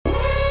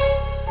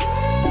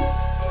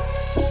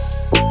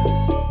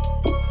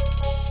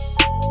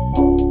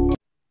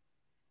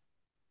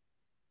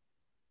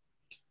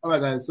All right,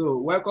 guys. So,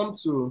 welcome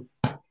to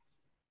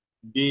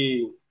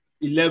the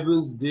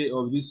 11th day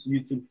of this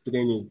YouTube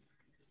training.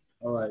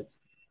 All right.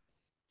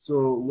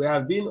 So, we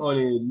have been on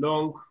a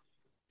long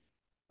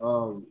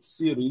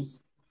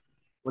series.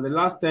 For the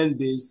last 10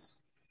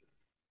 days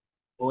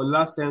or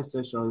last 10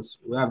 sessions,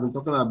 we have been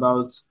talking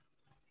about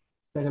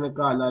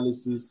technical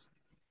analysis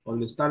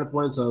from the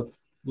standpoint of,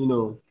 you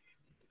know,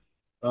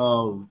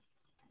 um,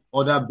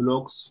 other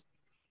blocks.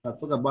 I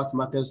talk about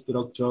market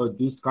structure,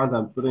 discount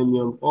and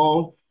premium,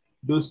 all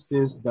those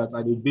things that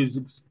are the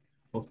basics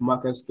of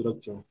market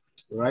structure,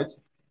 right?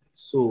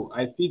 So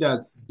I feel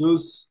that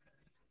those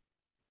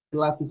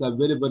classes are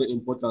very, very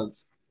important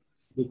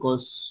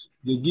because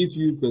they give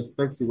you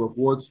perspective of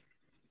what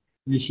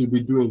you should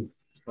be doing,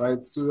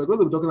 right? So we're going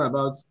to be talking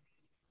about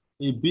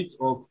a bit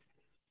of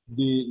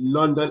the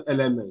London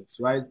elements,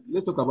 right?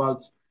 Let's talk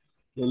about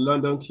the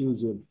London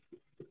Killzone,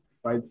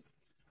 right?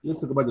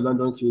 Let's talk about the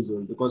London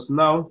Killzone because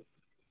now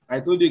I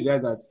told you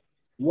guys that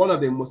one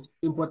of the most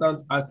important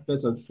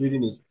aspects of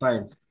trading is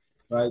time,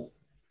 right?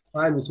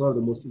 Time is one of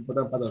the most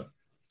important part of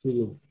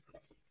trading.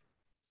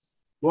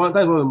 Time is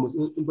one of the most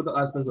important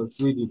aspects of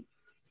trading,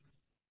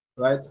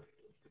 right?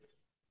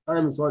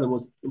 Time is one of the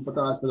most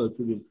important aspects of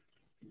trading.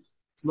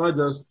 It's not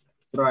just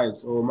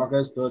price or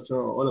market structure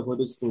or all of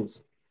these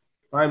things.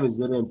 Time is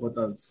very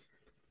important,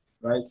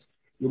 right?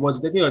 You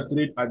must take your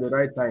trade at the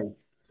right time,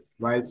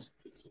 right?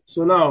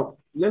 So now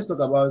let's talk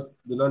about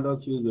the London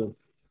Q zone,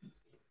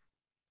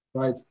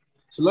 right?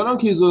 So London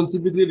Q zone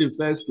typically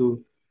refers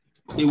to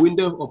a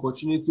window of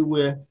opportunity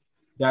where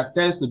there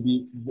tends to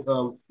be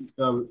um,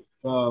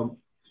 um,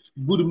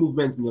 good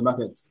movements in the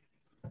market,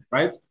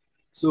 right?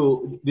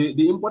 So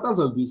the importance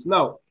of this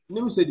now,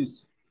 let me say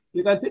this: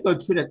 you can take a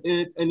trade at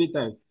any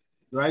time,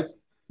 right?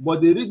 But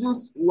the reason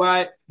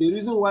why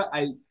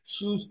I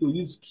choose to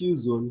use Q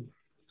zone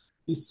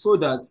is so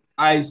that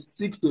I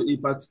stick to a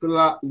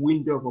particular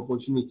window of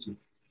opportunity.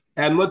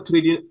 I am not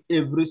trading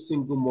every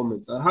single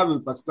moment. I have a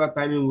particular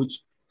time in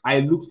which I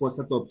look for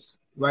setups,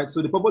 right?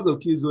 So the purpose of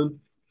Q zone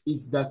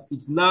is that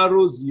it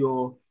narrows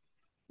your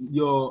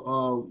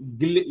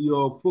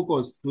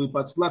focus to a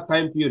particular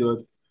time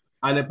period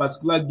and a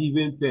particular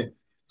given pair,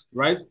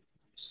 right?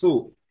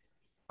 So,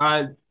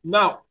 and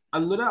now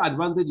another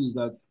advantage is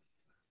that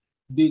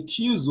the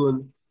Q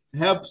zone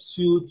helps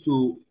you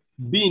to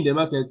be in the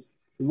market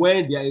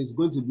when there is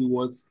going to be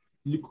what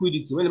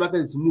liquidity, when the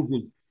market is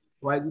moving,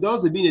 right? You don't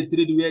want to be in a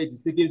trade where it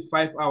is taking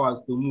 5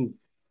 hours to move,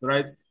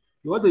 right?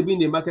 You want to be in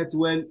the market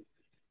when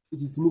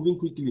it is moving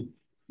quickly,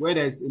 when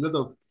there is a lot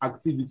of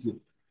activity,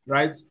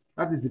 right?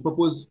 That is the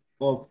purpose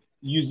of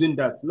using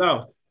that.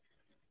 Now,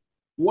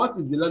 what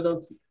is the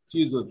London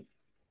Q zone?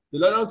 The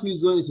London Q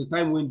zone is a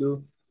time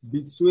window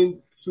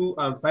between 2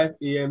 and 5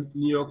 a.m.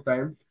 New York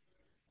time.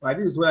 Right,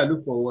 this is where I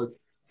look for what?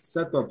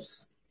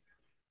 Setups,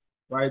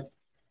 right?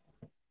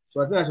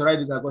 So I think I should write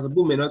this out because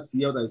people may not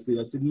see what I say.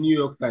 I said New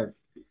York time,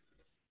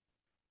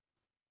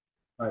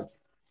 right?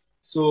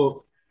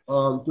 So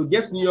to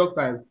get New York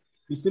time,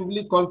 you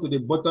simply come to the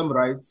bottom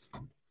right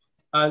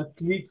and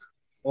click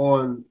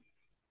on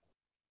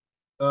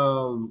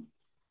um,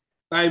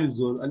 time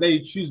zone, and then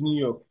you choose New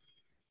York,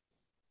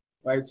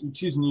 right? You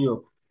choose New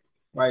York,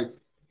 right?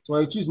 So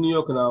when you choose New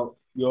York now,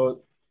 your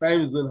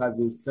time zone has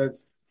been set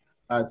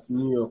at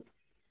New York,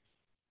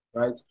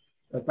 right?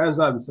 The time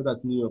zone has been set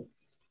at New York.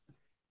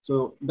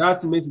 So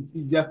that makes it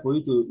easier for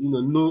you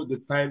to know the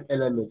time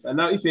elements. And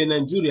now if you're in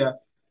Nigeria,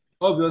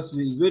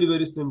 obviously it's very,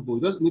 very simple.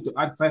 You just need to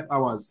add 5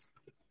 hours,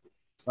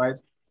 right?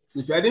 So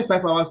if you're adding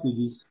 5 hours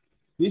to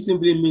this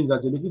simply means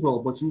that you're looking for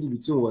opportunity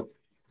between what?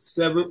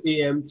 7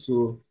 a.m.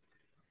 to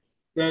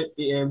 10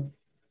 a.m.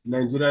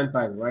 Nigerian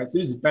time, right? So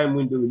this is the time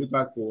window we look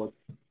at for what?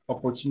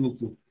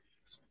 Opportunity.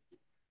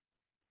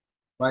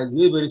 Right? It's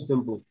very, very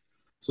simple.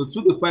 So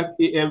 2 to 5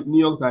 a.m. New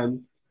York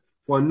time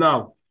for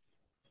now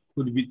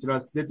could be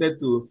translated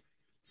to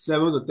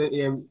 7 to 10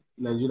 a.m.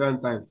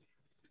 Nigerian time,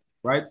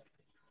 right?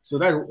 So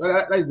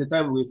that is the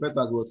time we refer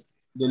to as what?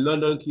 The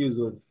London Q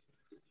zone.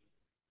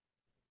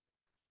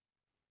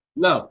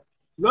 Now,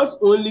 not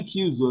only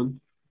Q zone,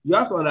 you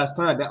have to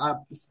understand that there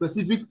are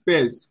specific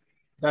pairs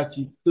that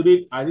you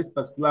trade at this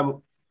particular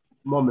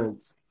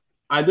moment.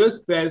 And those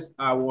pairs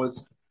are what?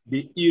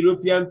 The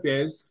European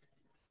pairs,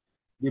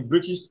 the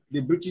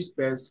British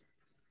pairs,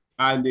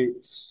 and the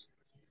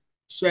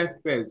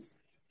chef pairs.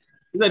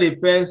 These are the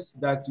pairs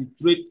that you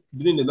trade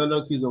during the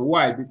London Q zone.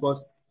 Why?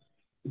 Because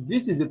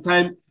this is the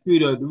time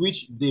period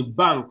which the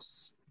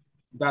banks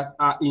that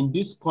are in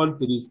these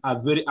countries are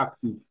very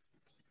active.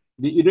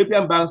 The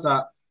European banks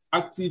are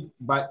active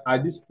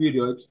at this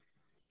period.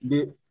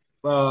 The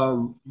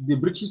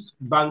British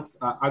banks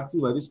are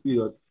active at this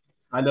period.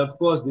 And of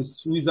course, the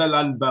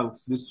Switzerland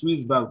banks, the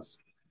Swiss banks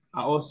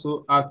are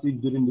also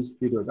active during this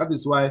period. That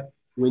is why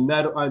we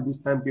narrow out this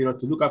time period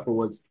to look at for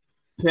what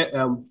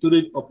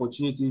trade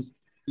opportunities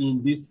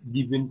in this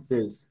given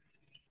phase.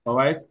 All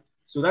right.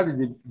 So that is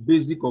the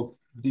basic of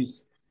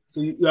this.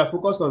 So you are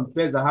focused on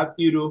pairs that have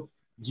Euro,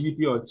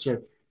 GBP, or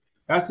CHF.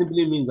 That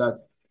simply means that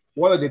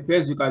one of the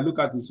pairs you can look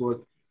at is what?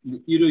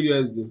 The Euro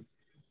USD,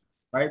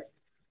 right?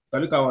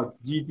 can look at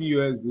what GBP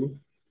USD,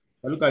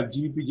 can look at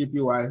GBP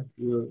JPY.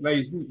 Now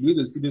you need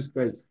to see those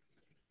pairs.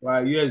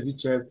 Right,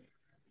 USD check.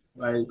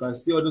 Right, you can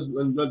see all those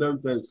London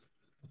pairs.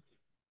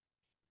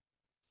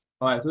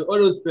 All right, so all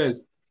those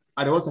pairs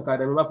are the ones I can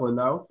remember for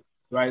now,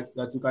 right?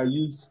 That you can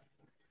use.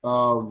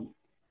 Um,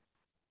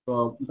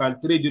 you can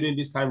trade during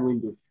this time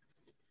window,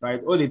 right?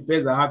 All the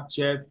pairs that have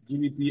chef,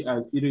 GBP,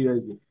 and Euro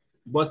USD.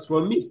 But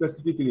for me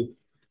specifically,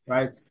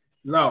 right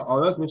now,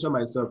 I'll just mention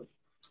myself.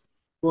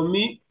 For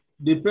me,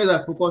 the pairs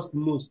I focus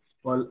most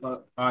on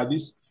are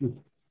these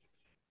two.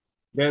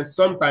 Then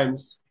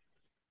sometimes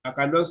I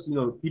can just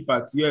peep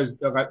at US.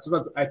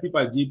 Sometimes I peep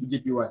at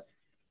JPY.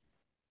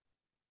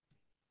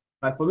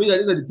 And for me,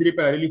 these are the three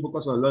pairs I really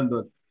focus on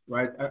London,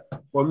 right?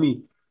 For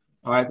me,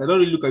 all right, I don't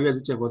really look at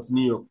USD but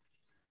New York.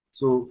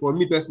 So for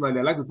me personally,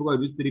 I like to focus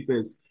on these three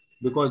pairs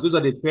because those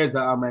are the pairs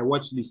that are my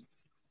watch list.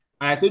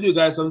 And I told you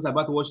guys something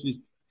about watch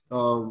list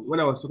when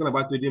I was talking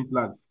about trading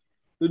plan.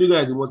 I told you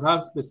guys you must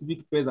have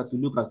specific pairs that you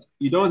look at.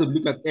 You don't want to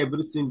look at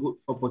every single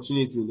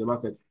opportunity in the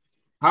market.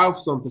 Have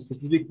some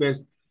specific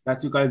pairs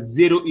that you can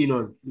zero in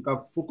on, you can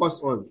focus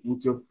on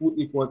with your full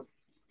effort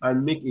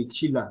and make a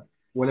killer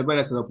whenever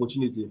there's an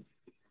opportunity.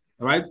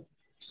 All right.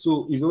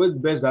 So it's always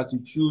best that you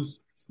choose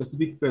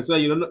specific pairs so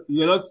that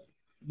you're not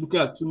looking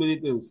at too many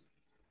things,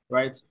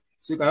 right?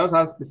 So you can also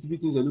have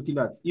specific things you're looking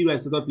at. If I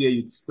set up here,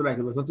 you stay like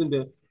if there's something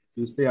there,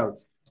 you stay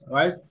out. All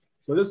right.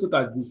 So let's look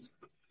at this.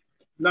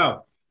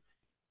 Now,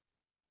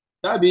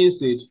 that being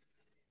said,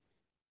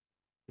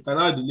 you can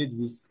now delete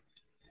this.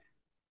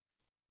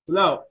 So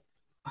now,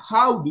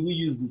 how do we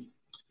use this?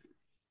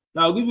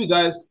 Now, I'll give you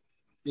guys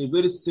a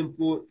very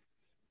simple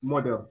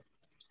model.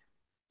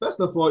 First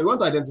of all, you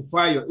want to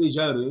identify your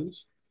Asian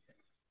range,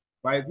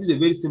 right? This is a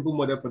very simple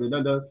model for the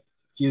London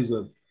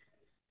Killzone.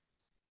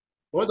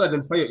 You want to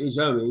identify your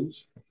Asian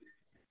range.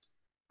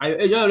 And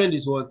your Asian range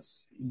is what?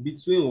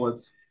 Between what?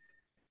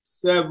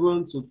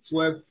 7 to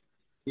 12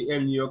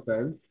 a.m. New York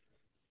time.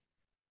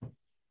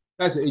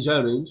 That's your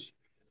Asian range.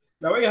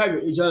 Now, when you have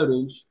your Asian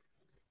range,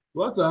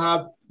 you want to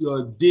have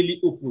your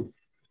daily open,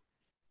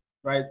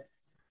 right?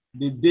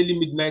 The daily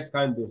midnight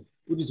candle,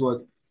 which is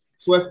what?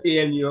 12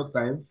 a.m. New York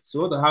time. So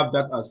you want to have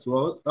that as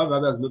well. Have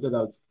that as noted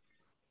out.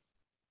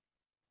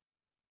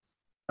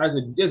 That's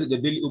the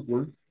daily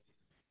open.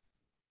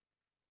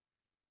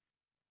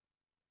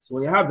 So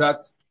when you have that,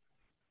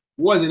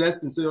 what's the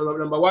next thing? So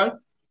number one,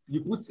 you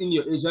put in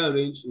your Asian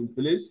range in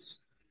place.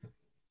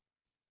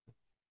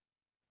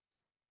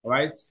 All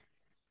right.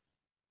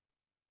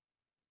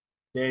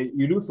 Then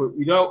you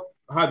now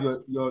have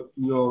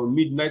your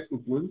midnight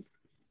open.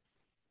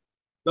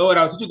 Now what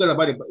I'll teach you guys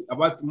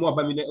about more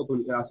about midnight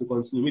open as you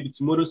continue. Maybe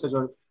tomorrow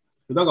session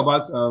we talk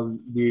about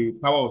the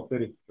power of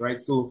trading,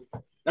 right? So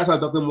that's why I'm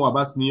talking more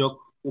about New York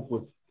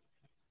open,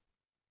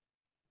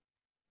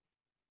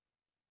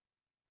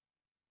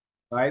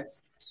 right?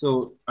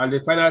 So and the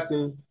final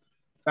thing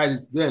that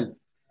is then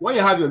when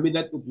you have your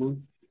midnight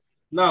open,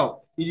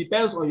 now it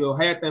depends on your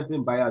higher time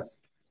frame bias.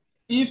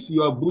 If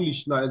you are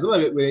bullish now, as long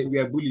as we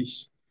are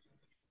bullish,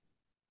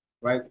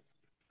 right?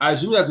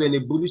 Assume that we're in a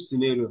bullish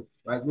scenario,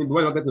 right? Maybe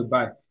when you get to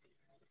buy,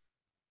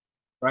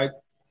 right?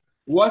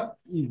 What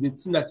is the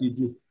thing that you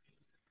do?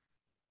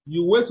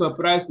 You wait for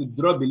price to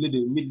drop below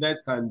the midnight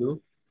candle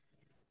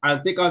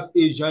and take out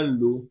Asian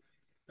low,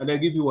 and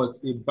then give you what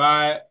a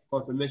buy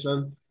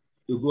confirmation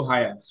to go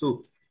higher.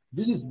 So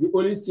this is the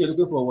only thing you're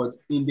looking for what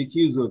in the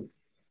kill zone.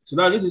 So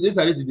now this is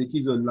the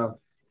key zone now.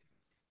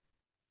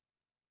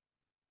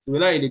 So we're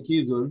now in the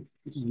key zone,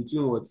 which is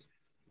between what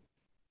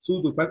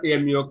 2 to 5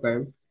 a.m. New York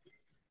time,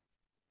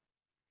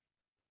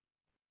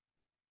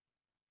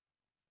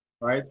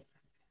 right?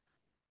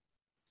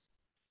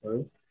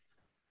 Sorry.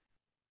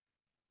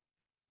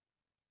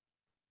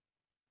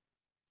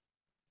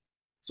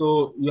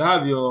 So you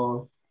have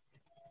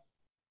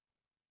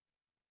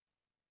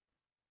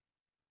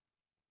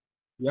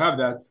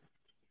that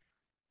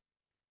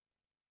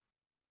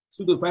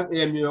 2 to 5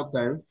 a.m. New York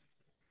time.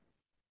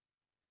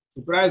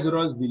 The price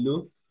runs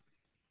below,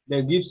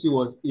 then gives you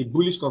what a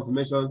bullish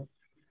confirmation,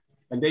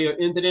 and then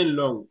you're entering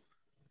long,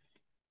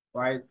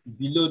 right?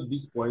 Below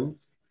this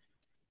point,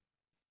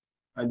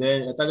 and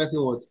then you're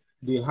targeting what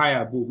the high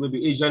above,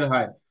 maybe Asian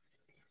high.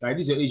 Like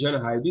this is your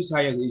Asian high, this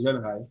high is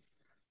Asian high,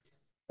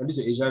 and this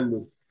is Asian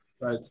low,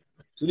 right?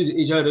 So this is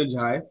Asian range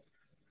high.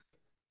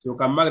 So you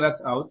can mark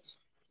that out,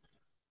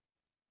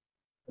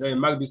 and then you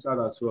mark this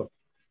out as well.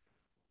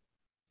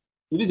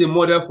 So this is a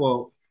model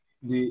for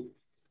the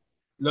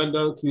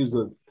London Q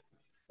zone,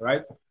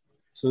 right?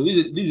 So this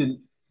is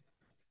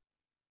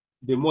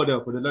the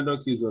model for the London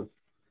Q zone,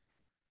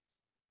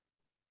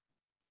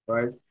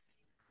 right?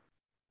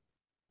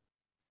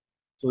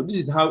 So this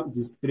is how it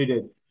is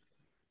traded.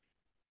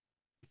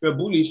 If you're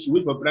bullish, you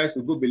wait for price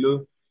to go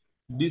below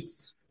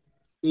this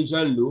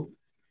Asian low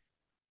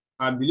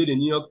and below the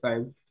New York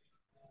time,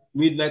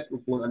 midnight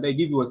open, and they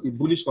give you what a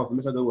bullish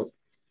confirmation of what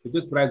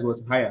the take price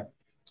was higher,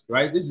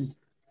 right? This is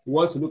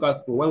what to look at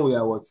for when we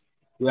are what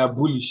we are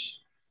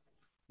bullish.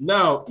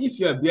 Now, if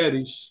you are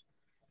bearish,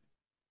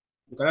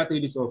 you cannot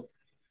take this off.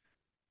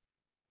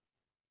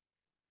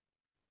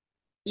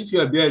 If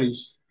you are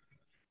bearish,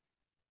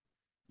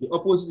 the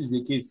opposite is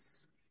the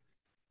case,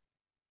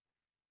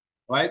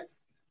 right?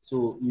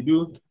 So you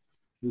do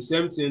the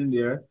same thing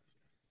there.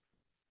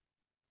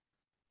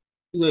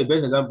 This is a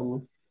best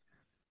example.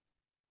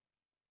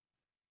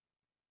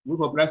 Move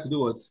for price to do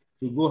what?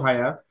 To go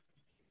higher,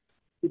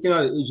 taking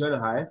out the Asian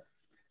high,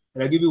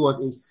 and I give you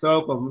what? A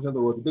sell confirmation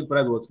to what? To take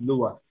price what?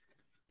 Lower.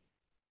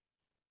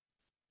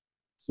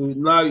 So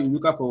now you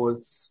look out for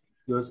what?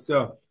 Your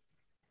sell.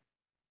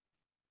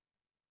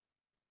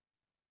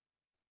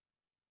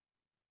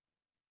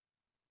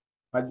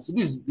 And so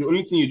this is the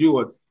only thing you do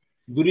what?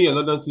 During your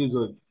London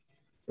Killzone,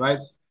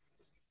 right?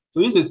 So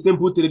this is a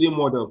simple trading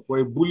model for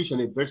a bullish and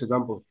a bearish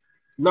example.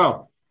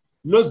 Now,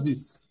 note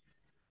this.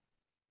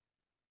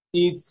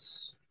 It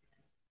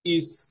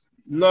is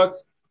not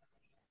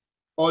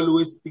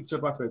always picture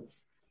perfect.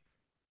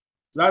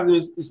 That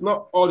means it's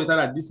not all the time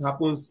that this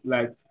happens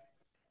like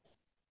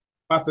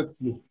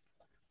perfectly,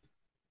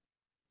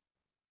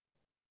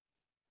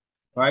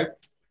 right?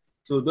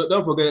 So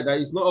don't forget that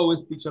it's not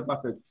always picture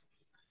perfect,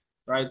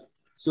 right?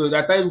 So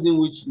there are times in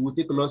which you will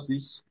take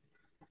losses.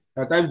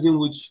 There are times in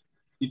which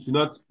it will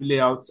not play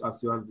out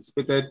as you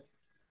anticipated.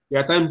 There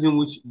are times in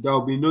which there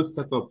will be no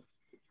setup,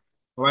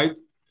 right?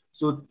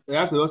 So you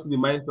have to also be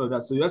mindful of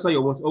that. So that's why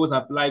you must always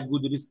apply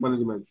good risk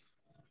management,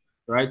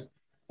 right?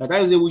 There are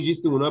times in which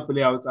this thing will not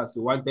play out as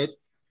you wanted.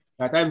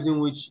 There are times in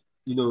which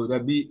there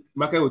be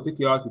market will take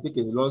you out, you take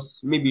a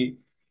loss. Maybe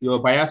your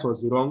bias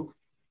was wrong,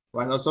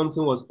 right? Or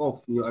something was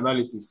off in your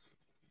analysis.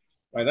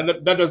 Right?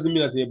 That doesn't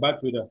mean that you're a bad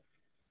trader.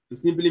 It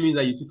simply means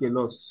that you took a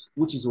loss,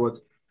 which is what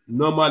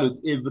normal with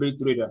every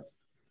trader.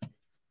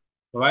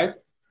 All right.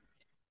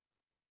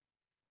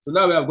 So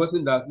now we have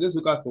gotten that. Let's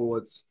look at for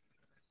what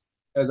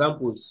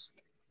examples.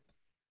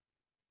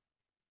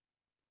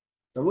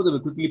 I'm going to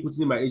be quickly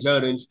putting my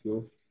Asian range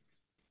too.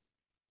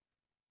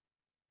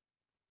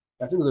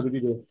 I think it's already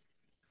there.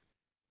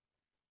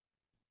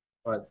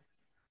 All right.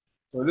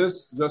 So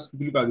let's just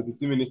quickly look at the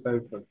 15 minutes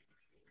time frame.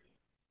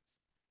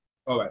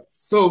 All right.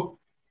 So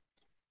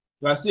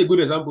I see a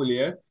good example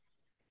here.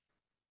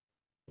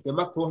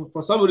 Okay,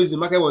 for some reason, the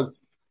market was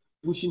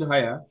pushing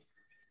higher.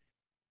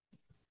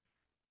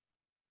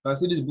 I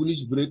see this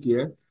bullish break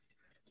here.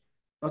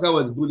 Market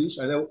was bullish,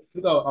 and then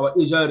look at our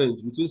Asian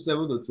range between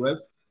 7 to 12,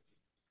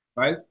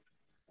 right?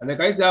 And then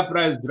can you see our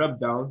price drop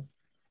down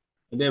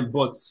and then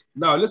bought.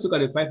 Now let's look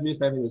at the 5 minutes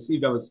time frame and see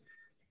if that was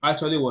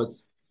actually what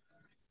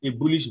a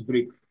bullish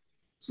break.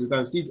 So you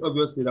can see it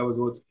obviously that was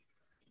what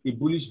a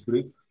bullish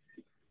break.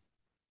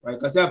 Right? You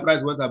can see our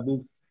price went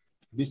above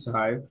this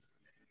high.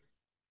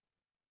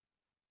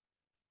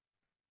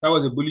 That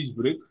was a bullish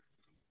break.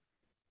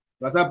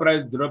 That's our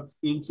price dropped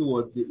into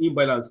what the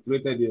imbalance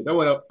created here. That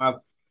was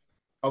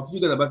I've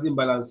figured about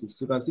imbalances.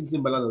 So you can see this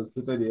imbalance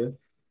was created here.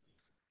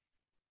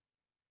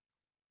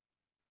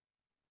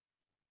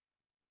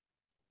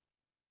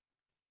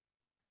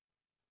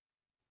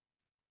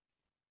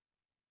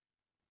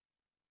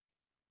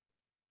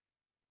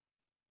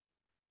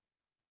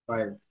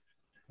 Fine.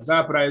 That's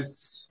our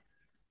price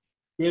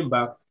came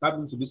back, tapped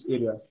into this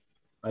area,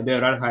 and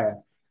then ran higher.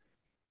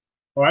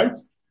 All right.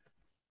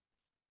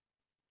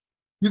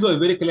 This was a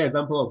very clear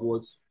example of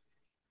what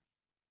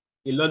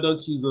a London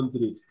Killzone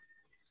trade.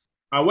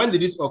 And when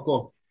did this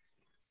occur?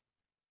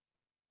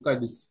 Look at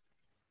this.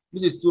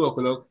 This is 2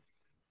 o'clock,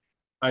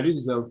 and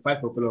this is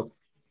 5 o'clock.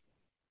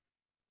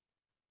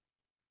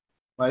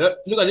 Right,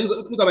 look at this,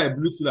 look at my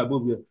blue tool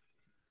above here.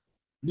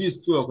 This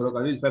is 2 o'clock,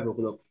 and this is 5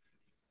 o'clock.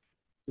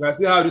 You can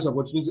see how this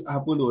opportunity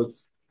happened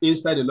was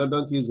inside the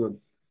London Key Zone,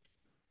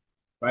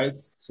 right?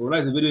 So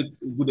that's a very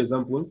good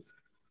example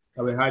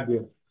that we had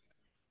there.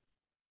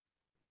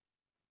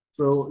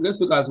 So let's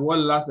look at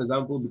one last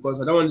example because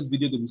I don't want this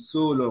video to be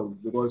so long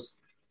because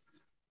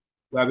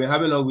we have been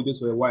having long videos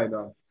for a while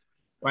now.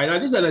 Right now,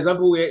 this is an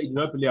example where it did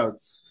not play out,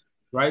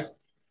 right?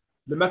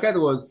 The market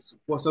was,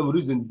 for some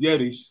reason,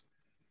 bearish.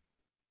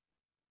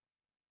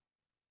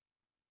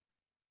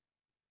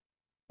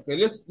 Okay,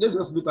 let's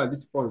just look at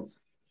this point.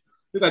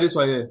 Look at this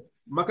one here.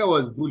 Market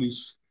was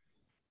bullish,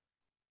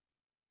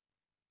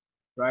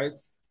 right?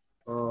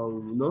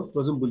 No, it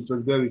wasn't bullish, it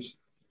was bearish.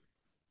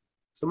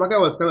 So market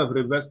was kind of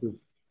reversing,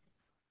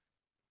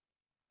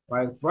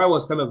 right? Why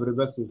was kind of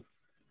reversing,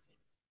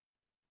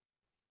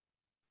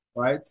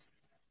 right?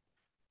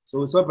 So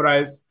with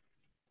surprise,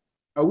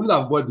 I wouldn't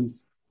have bought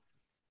this.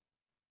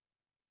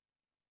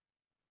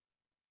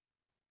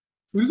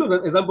 So this was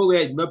an example where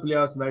it did not play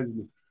out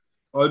nicely.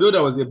 Although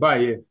there was a buy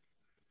here.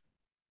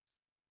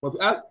 But if you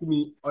ask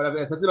me, I would have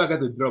expected market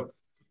to drop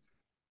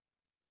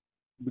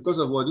because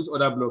of what this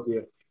other block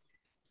here,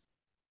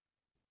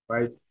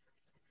 right?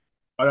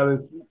 I would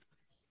have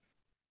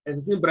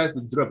expected price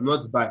to drop,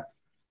 not buy.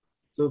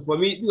 So for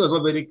me, this was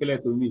not very clear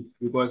to me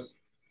because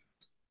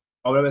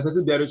I would have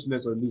expected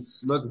bearishness on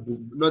this,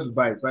 not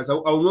buy, right?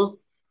 So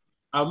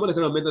I'm not the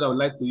kind of mentor that would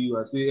like to you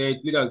and say, hey,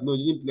 play out. No,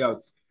 you didn't play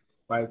out,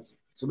 right?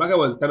 So market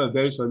was kind of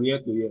bearish from year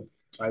to year,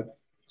 right?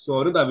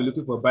 So I don't have been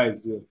looking for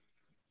buys here,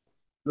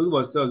 looking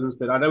for sales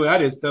instead. And then we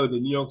had a sell in the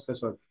New York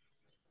session,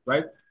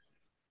 right?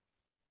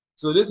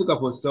 So let's look at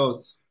for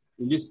sales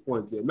in this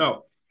point here.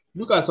 Now,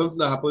 look at something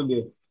that happened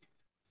there.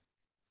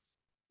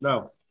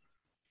 Now,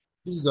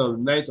 this is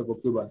on 9th of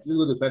October. Let's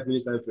go to 5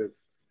 minutes time frame.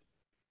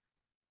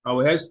 I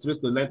will head straight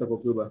to the 9th of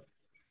October.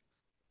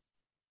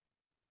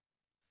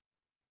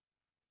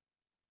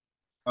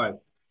 All right.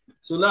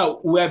 So now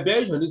we are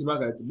bearish on this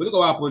market, but look at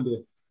what happened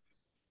there.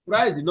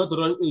 Price did not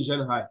run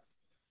Asian high.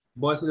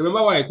 But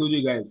remember what I told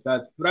you guys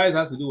that price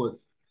has to do what?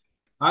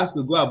 Has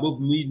to go above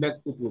midnight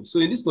open. So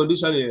in this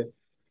condition here,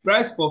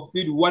 price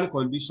fulfilled one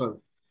condition,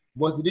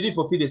 but it didn't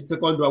fulfill the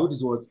second one, which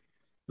is what?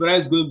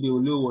 Price going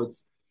below what?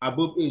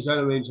 Above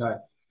Asian range high.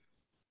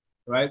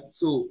 Right?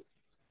 So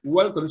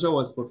one condition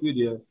was fulfilled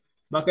here.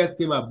 Market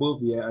came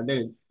above here, and then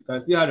you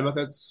can see how the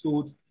market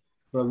sold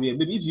from here.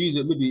 Maybe if you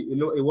use maybe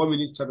a 1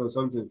 minute chart or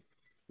something,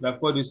 like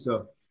for this,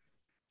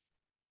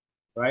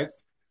 right?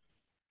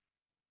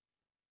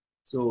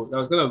 So that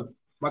was kind of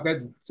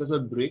market social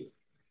break,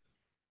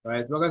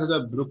 right? Market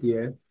social broke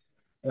here,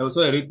 and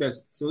also a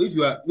retest. So if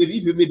you are maybe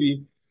if you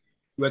maybe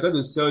you are trying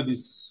to sell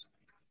this,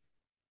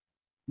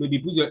 maybe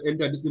put your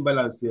enter this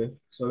imbalance here.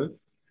 Sorry,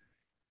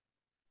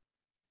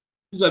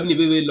 this has been a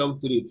very, very long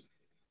trade.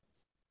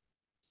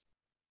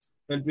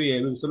 Entry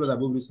here, maybe somewhere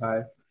above this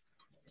high.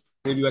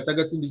 Maybe you are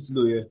targeting this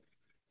low here.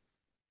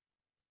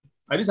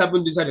 And this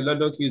happened inside the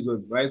London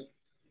Killzone, right?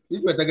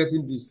 If you are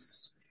targeting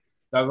this,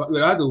 you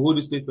have to hold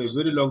this state for a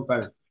very long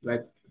time,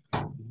 like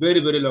very,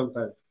 very long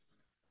time,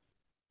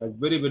 like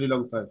very, very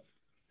long time.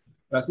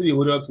 That's still be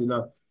holding up to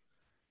now.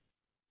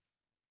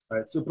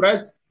 Right? So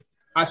price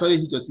actually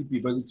hit your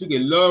TP, but it took a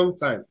long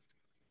time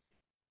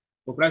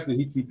for price to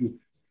hit TP.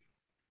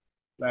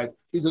 Like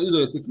this is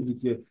a take it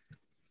here.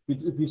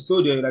 If you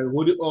saw there, like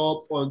hold it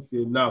up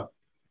until now,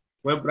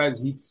 when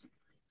price hits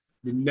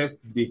the next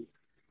day,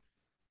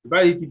 the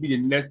price hit TP the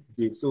next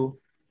day. So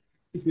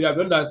if you have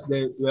done that,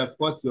 then you have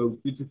got your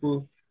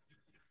beautiful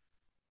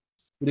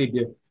trade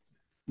there.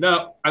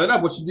 Now another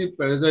opportunity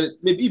present,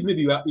 maybe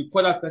you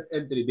call that first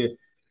entry there.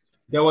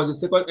 There was a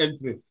second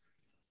entry,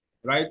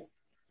 right?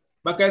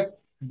 Market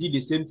did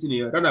the same thing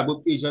here, run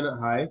above Asian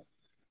high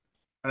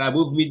and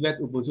above midnight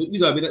open. So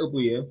these are midnight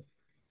open here.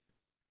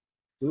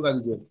 So look at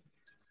it here.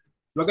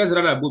 Markets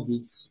ran above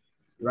it,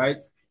 right?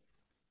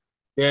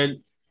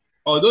 Then,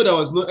 although there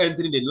was no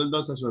entry in the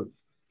London session,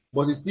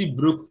 but it still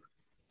broke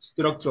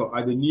structure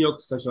at the New York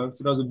session.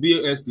 So there was a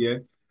BOS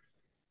here,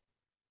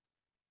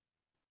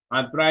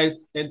 and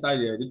price entered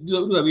here. This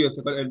will be your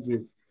second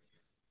entry.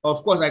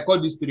 Of course, I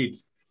call this trade.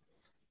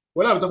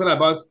 When I'm talking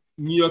about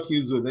New York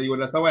Killzone, then you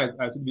understand why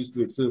I took this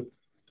trade. So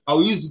I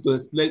will use it to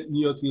explain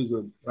New York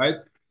Killzone, right?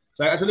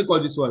 So I actually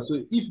call this one.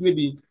 So if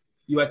maybe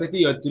you are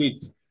taking your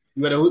trade,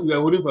 you are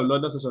holding for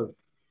London session.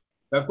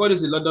 You have called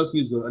this a London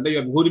Killzone, and then you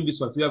have holding this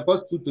one. So you have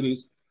got two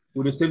trades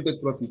with the same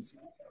take profit.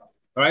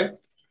 All right?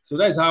 So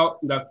that is how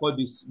you have called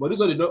this. But this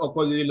one did not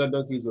occur during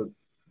London Killzone.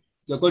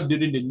 It occurred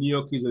during the New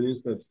York Killzone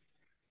instead.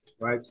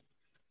 Right?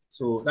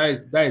 So that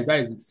is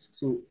it.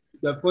 So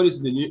you have called this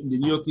in the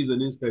New York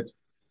Killzone instead.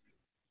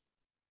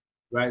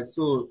 Right?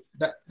 So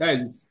that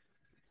is it.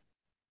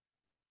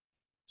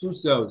 Two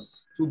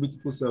cells, two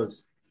beautiful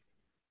cells.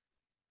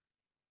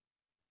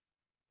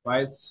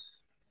 Right?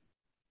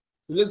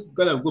 So let's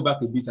kind of go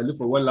back a bit and look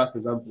for one last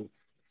example.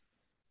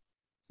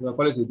 So I'll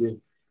call it a day.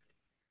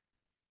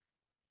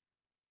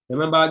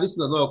 Remember, this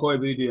does not occur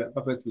every day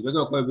perfectly. It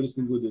doesn't occur every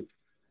single day.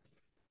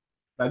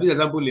 Like this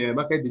example here,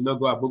 market did not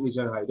go above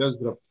Asian high, just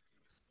drop.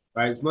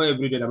 Right? It's not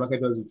every day the market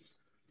does it.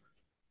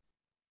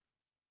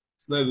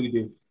 It's not every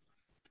day.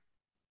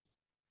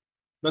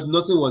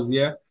 Nothing was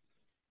here.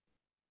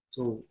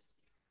 So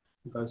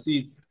you can see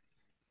it.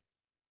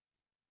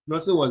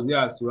 Nothing was there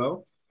as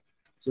well.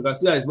 So you can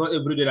see that it's not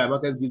every day that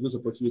market gives those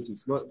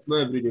opportunities. Not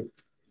every day.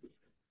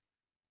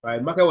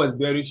 Right? Market was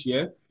bearish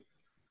here.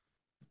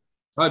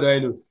 How do I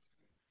know?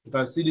 You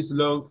can see this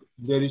long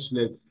bearish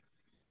leg.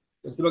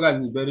 The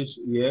market is bearish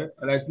here,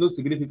 and there's no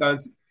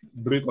significant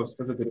break of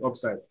structure to the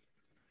upside.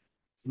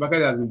 The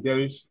market has been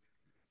bearish.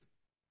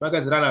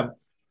 Market ran up.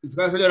 It's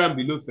actually ran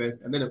below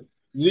first, and then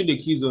during the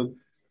key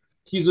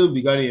zone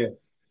began here.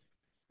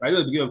 Right at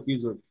the beginning of key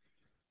zone.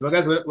 The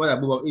market went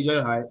above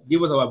Asian high,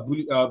 gave us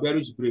our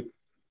bearish break,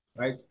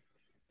 right?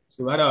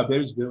 So we had our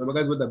bearish break. The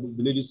market went above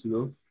below this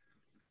low.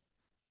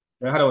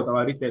 We had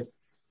our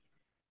retest,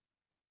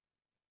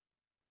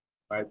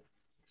 right?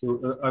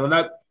 So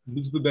another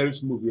beautiful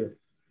bearish move here.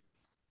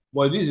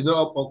 But this is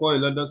not occur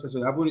in London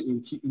session. It happened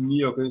in New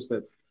York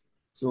instead.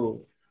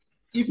 So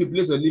if you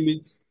place a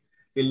limit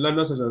in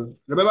London session,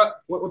 remember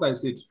what I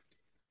said.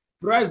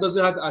 Price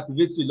doesn't have to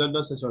activate in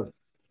London session.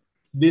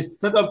 The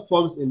setup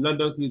forms in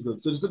London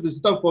Killzone. So the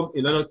setup formed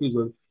in London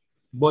Killzone,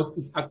 but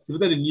it's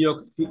activated in New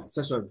York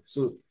session.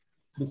 So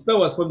the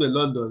setup was formed in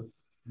London,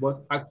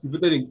 but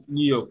activated in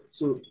New York.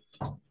 So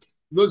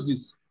note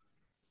this.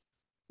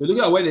 You're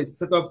looking at when the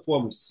setup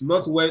forms,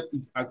 not when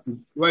it's active,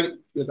 when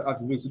it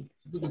activates.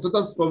 So the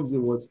setup forms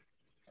in what?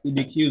 In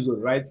the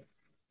Killzone, right?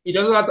 It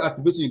doesn't have to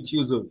activate in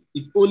Killzone.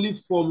 It only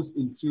forms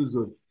in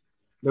Killzone.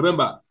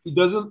 Remember, it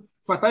doesn't,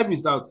 for time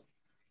is out.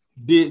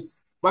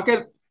 This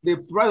market the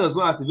price does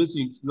not activate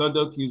you in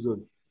London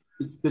Killzone.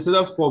 It's the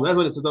setup form. That's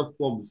what the setup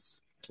forms,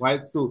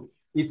 right? So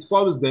it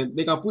forms then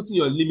they can put in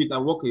your limit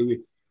and walk away.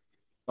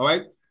 All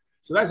right.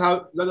 So that's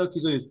how London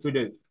Killzone is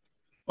traded.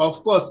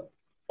 Of course,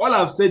 all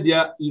I've said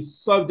there is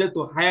subject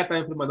to higher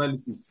time frame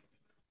analysis.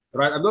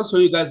 Right. I'm not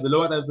showing you guys the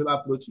lower time frame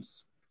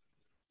approaches.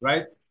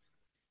 Right.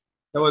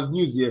 There was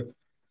news here.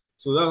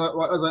 So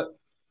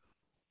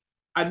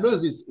I know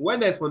this when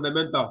there's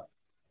fundamental,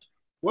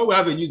 when we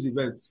have a news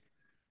event,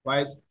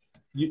 right?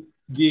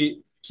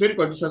 The trading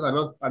conditions are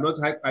not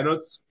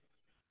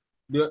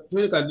the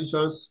trading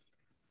conditions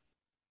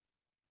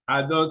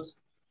are not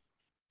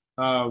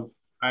um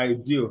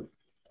ideal,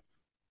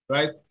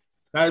 right?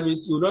 That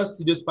means you will not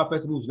see those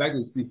perfect moves like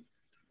you see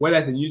when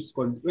there's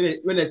a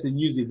when there's a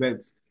news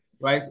event,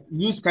 right?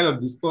 News kind of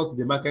distorts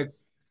the market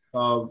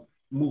um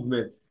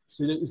movement.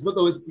 So it's not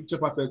always picture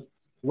perfect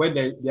when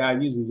there are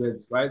news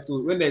events, right? So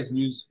when there's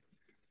news,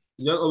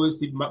 you don't always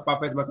see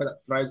perfect market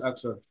price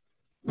action,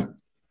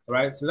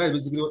 right? So that's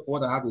basically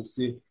what I have to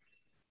say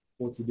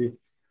for today.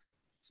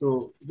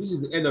 So this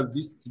is the end of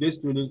this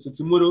today's training. So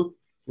tomorrow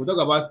we'll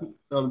talk about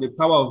the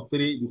power of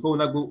three before we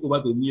now go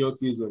over to New York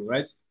Killzone,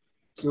 right?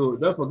 So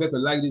don't forget to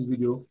like this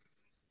video,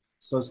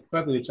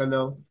 subscribe to the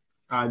channel,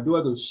 and do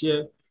want to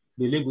share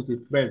the link with a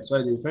friend so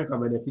that the friend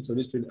can benefit from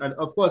this training. And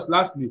of course,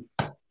 lastly,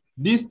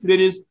 these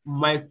trainings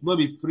might not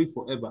be free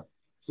forever.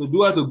 So do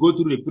want to go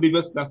through the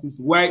previous classes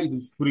why it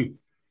is free.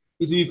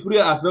 It will be free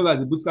as long as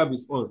the bootcamp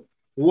is on.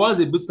 Once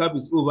the bootcamp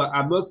is over,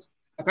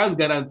 I can't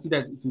guarantee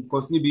that it will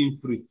continue being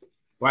free.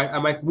 Right? I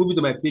might move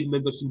into my paid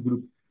mentorship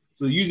group.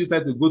 So use this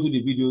time to go to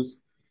the videos,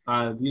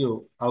 and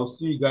I'll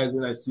see you guys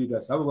when I see you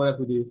guys. Have a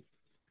wonderful day.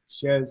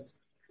 Cheers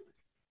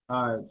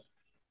and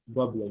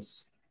God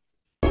bless.